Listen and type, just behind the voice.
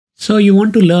So you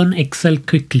want to learn Excel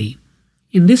quickly.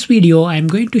 In this video, I'm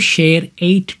going to share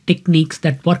 8 techniques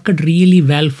that worked really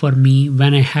well for me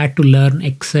when I had to learn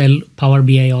Excel, Power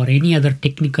BI or any other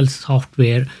technical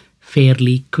software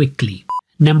fairly quickly.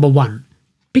 Number 1,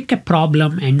 pick a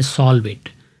problem and solve it.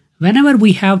 Whenever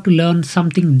we have to learn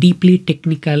something deeply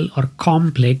technical or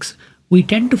complex, we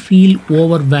tend to feel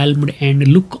overwhelmed and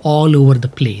look all over the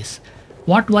place.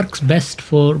 What works best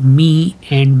for me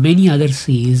and many others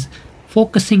is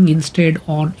focusing instead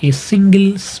on a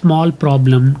single small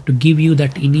problem to give you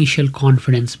that initial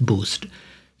confidence boost.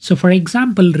 So for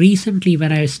example, recently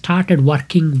when I started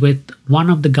working with one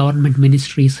of the government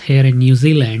ministries here in New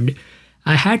Zealand,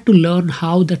 I had to learn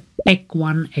how the Tech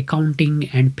One accounting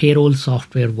and payroll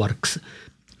software works.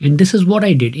 And this is what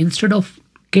I did. Instead of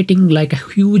getting like a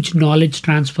huge knowledge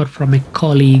transfer from a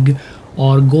colleague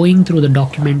or going through the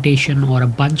documentation or a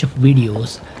bunch of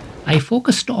videos, I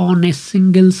focused on a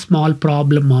single small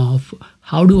problem of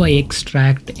how do I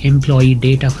extract employee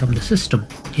data from the system.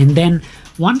 And then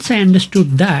once I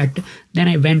understood that, then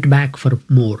I went back for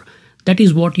more. That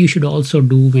is what you should also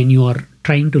do when you are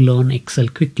trying to learn Excel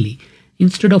quickly.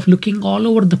 Instead of looking all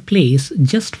over the place,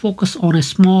 just focus on a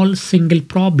small single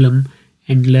problem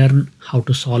and learn how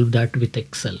to solve that with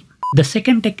Excel. The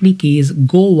second technique is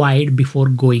go wide before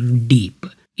going deep.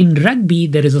 In rugby,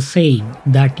 there is a saying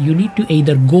that you need to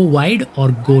either go wide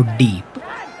or go deep.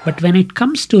 But when it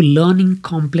comes to learning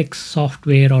complex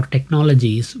software or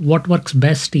technologies, what works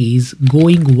best is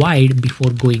going wide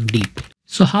before going deep.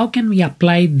 So how can we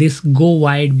apply this go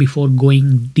wide before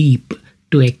going deep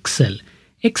to Excel?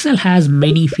 Excel has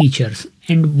many features,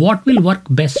 and what will work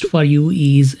best for you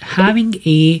is having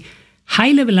a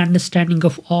high-level understanding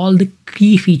of all the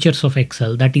key features of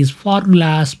Excel, that is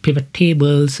formulas, pivot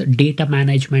tables, data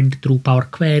management through Power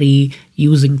Query,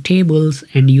 using tables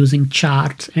and using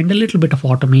charts, and a little bit of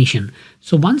automation.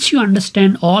 So once you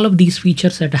understand all of these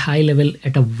features at a high level,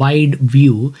 at a wide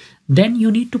view, then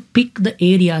you need to pick the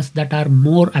areas that are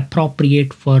more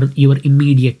appropriate for your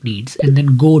immediate needs and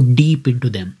then go deep into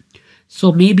them.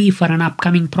 So maybe for an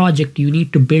upcoming project, you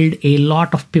need to build a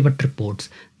lot of pivot reports.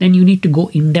 Then you need to go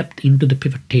in depth into the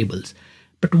pivot tables.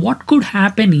 But what could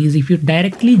happen is if you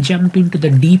directly jump into the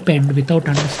deep end without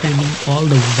understanding all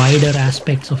the wider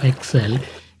aspects of Excel,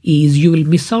 is you will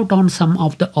miss out on some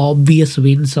of the obvious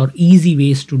wins or easy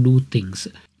ways to do things.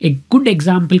 A good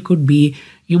example could be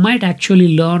you might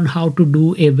actually learn how to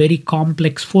do a very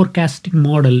complex forecasting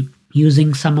model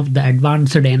using some of the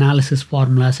advanced analysis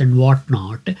formulas and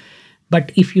whatnot.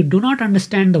 But if you do not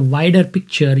understand the wider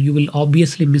picture, you will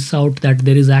obviously miss out that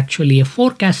there is actually a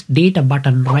forecast data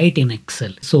button right in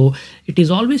Excel. So it is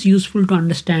always useful to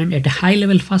understand at a high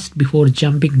level first before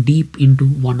jumping deep into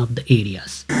one of the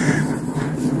areas.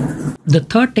 The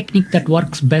third technique that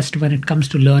works best when it comes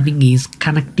to learning is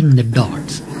connecting the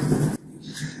dots.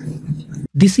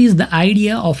 This is the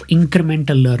idea of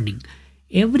incremental learning.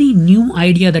 Every new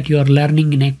idea that you are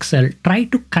learning in Excel, try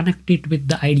to connect it with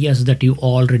the ideas that you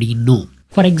already know.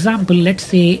 For example, let's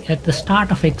say at the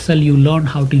start of Excel, you learn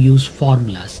how to use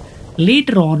formulas.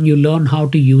 Later on, you learn how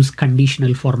to use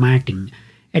conditional formatting.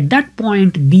 At that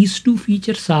point, these two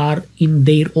features are in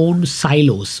their own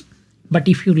silos. But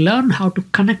if you learn how to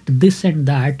connect this and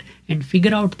that and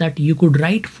figure out that you could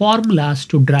write formulas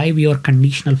to drive your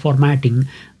conditional formatting,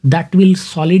 that will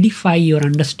solidify your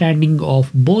understanding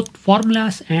of both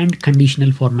formulas and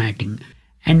conditional formatting.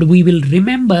 And we will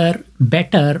remember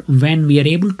better when we are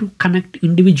able to connect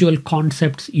individual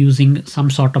concepts using some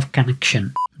sort of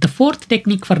connection. The fourth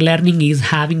technique for learning is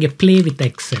having a play with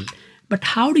Excel. But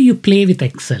how do you play with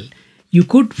Excel? You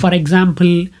could, for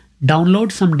example,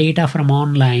 download some data from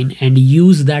online and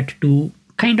use that to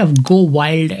kind of go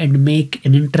wild and make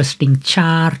an interesting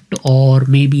chart or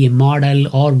maybe a model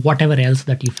or whatever else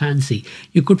that you fancy.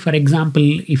 You could, for example,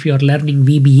 if you're learning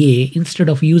VBA, instead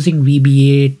of using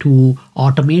VBA to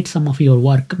automate some of your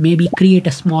work, maybe create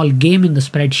a small game in the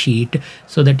spreadsheet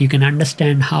so that you can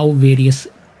understand how various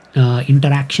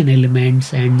interaction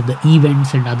elements and the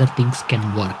events and other things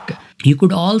can work. You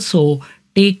could also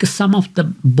take some of the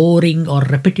boring or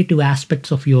repetitive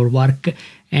aspects of your work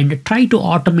and try to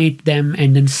automate them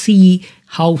and then see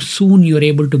how soon you're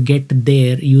able to get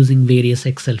there using various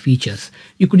Excel features.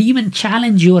 You could even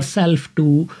challenge yourself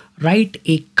to write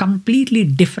a completely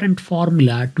different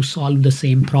formula to solve the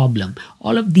same problem.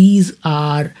 All of these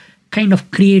are kind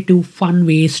of creative, fun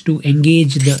ways to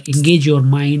engage your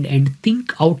mind and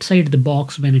think outside the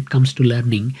box when it comes to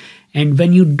learning. And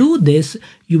when you do this,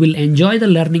 you will enjoy the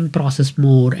learning process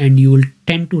more and you will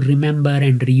tend to remember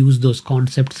and reuse those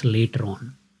concepts later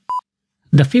on.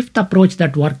 The fifth approach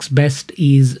that works best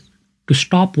is to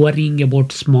stop worrying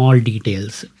about small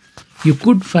details. You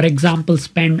could, for example,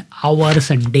 spend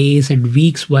hours and days and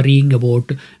weeks worrying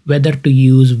about whether to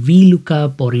use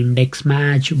VLOOKUP or index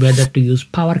match, whether to use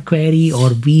Power Query or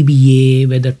VBA,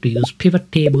 whether to use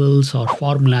pivot tables or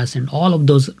formulas, and all of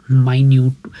those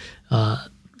minute,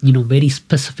 very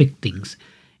specific things.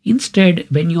 Instead,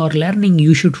 when you are learning,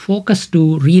 you should focus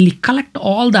to really collect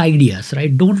all the ideas,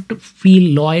 right? Don't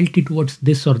feel loyalty towards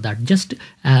this or that. Just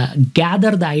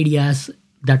gather the ideas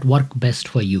that work best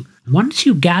for you. Once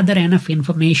you gather enough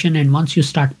information and once you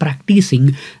start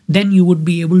practicing, then you would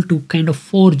be able to kind of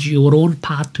forge your own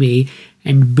pathway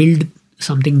and build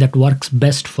something that works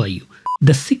best for you.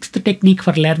 The sixth technique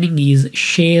for learning is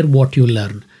share what you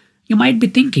learn. You might be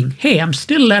thinking, hey, I'm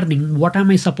still learning. What am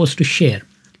I supposed to share?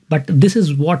 But this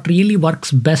is what really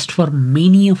works best for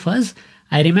many of us.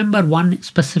 I remember one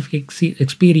specific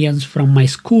experience from my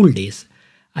school days.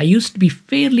 I used to be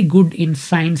fairly good in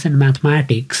science and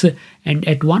mathematics, and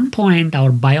at one point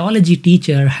our biology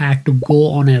teacher had to go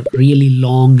on a really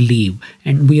long leave,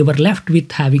 and we were left with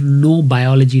having no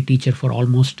biology teacher for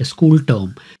almost a school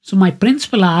term. So my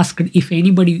principal asked if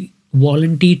anybody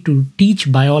volunteered to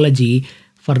teach biology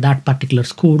for that particular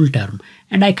school term.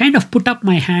 And I kind of put up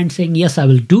my hand saying, yes, I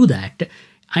will do that.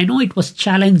 I know it was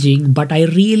challenging, but I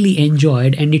really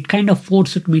enjoyed, and it kind of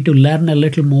forced me to learn a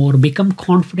little more, become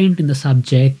confident in the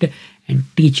subject, and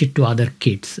teach it to other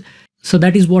kids. So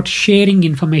that is what sharing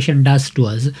information does to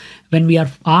us. When we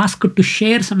are asked to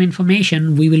share some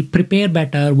information, we will prepare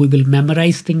better, we will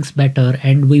memorize things better,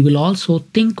 and we will also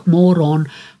think more on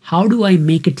how do I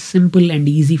make it simple and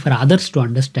easy for others to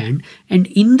understand. And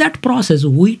in that process,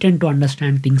 we tend to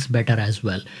understand things better as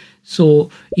well. So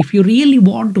if you really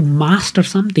want to master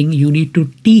something, you need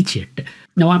to teach it.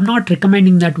 Now, I'm not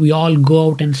recommending that we all go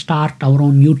out and start our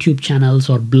own YouTube channels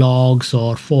or blogs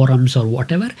or forums or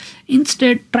whatever.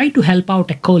 Instead, try to help out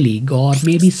a colleague or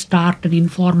maybe start an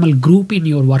informal group in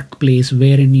your workplace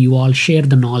wherein you all share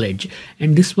the knowledge.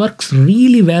 And this works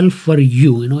really well for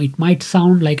you. It might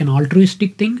sound like an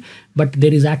altruistic thing, but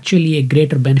there is actually a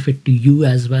greater benefit to you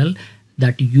as well,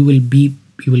 that you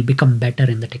will become better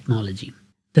in the technology.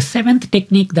 The seventh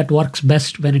technique that works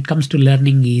best when it comes to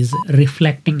learning is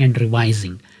reflecting and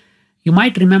revising. You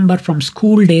might remember from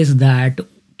school days that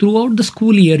throughout the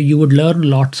school year, you would learn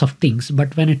lots of things.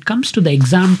 But when it comes to the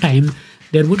exam time,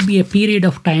 there would be a period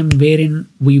of time wherein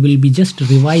we will be just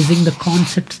revising the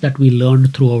concepts that we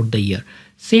learned throughout the year.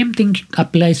 Same thing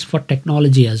applies for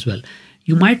technology as well.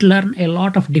 You might learn a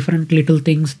lot of different little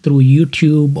things through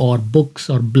YouTube or books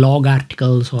or blog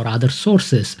articles or other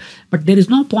sources, but there is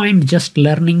no point just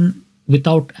learning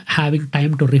without having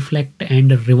time to reflect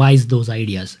and revise those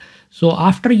ideas. So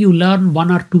after you learn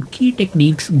one or two key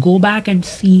techniques, go back and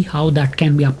see how that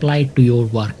can be applied to your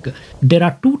work. There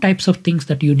are two types of things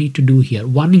that you need to do here.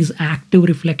 One is active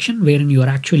reflection, wherein you are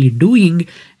actually doing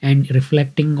and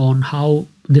reflecting on how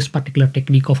this particular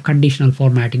technique of conditional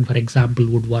formatting, for example,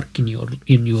 would work in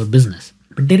your business.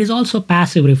 But there is also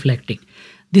passive reflecting.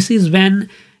 This is when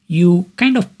you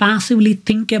kind of passively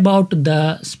think about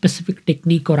the specific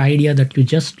technique or idea that you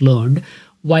just learned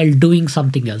while doing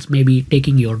something else, maybe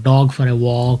taking your dog for a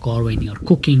walk or when you're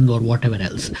cooking or whatever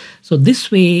else. So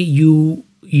this way you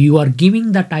are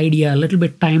giving that idea a little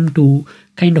bit time to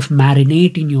kind of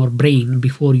marinate in your brain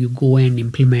before you go and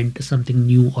implement something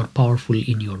new or powerful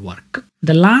in your work.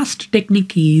 The last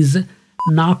technique is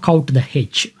knock out the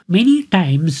hitch. Many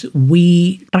times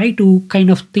we try to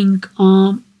kind of think,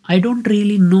 I don't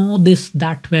really know this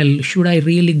that well. Should I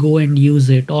really go and use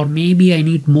it? Or maybe I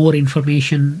need more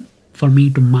information for me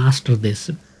to master this.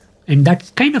 And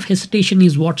that kind of hesitation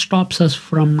is what stops us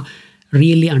from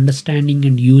really understanding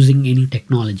and using any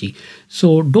technology.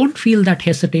 So don't feel that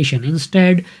hesitation.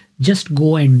 Instead, just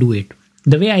go and do it.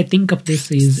 The way I think of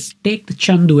this is take the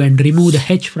Chandoo and remove the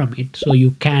H from it so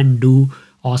you can do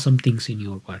awesome things in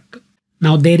your work.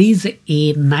 Now, there is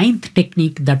a ninth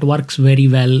technique that works very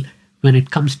well when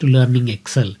it comes to learning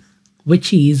Excel,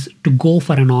 which is to go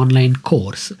for an online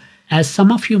course. As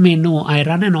some of you may know, I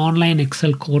run an online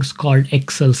Excel course called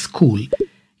Excel School.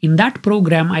 In that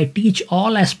program, I teach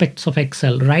all aspects of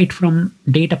Excel, right from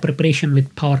data preparation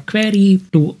with Power Query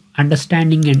to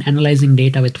understanding and analyzing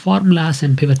data with formulas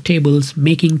and pivot tables,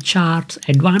 making charts,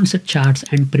 advanced charts,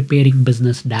 and preparing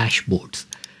business dashboards.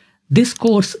 This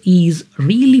course is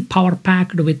really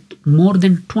power-packed with more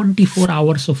than 24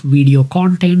 hours of video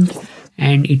content,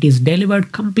 and it is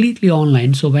delivered completely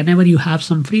online. So whenever you have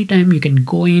some free time, you can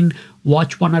go in,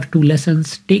 watch one or two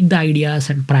lessons, take the ideas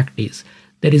and practice.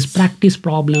 There is practice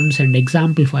problems and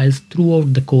example files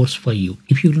throughout the course for you.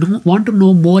 If you want to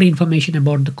know more information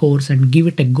about the course and give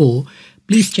it a go,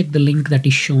 please check the link that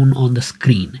is shown on the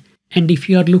screen. And if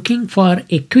you are looking for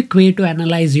a quick way to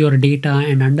analyze your data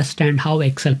and understand how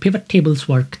Excel pivot tables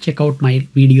work, check out my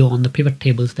video on the pivot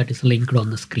tables that is linked on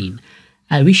the screen.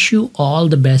 I wish you all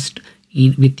the best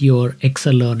with your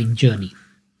Excel learning journey.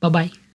 Bye-bye.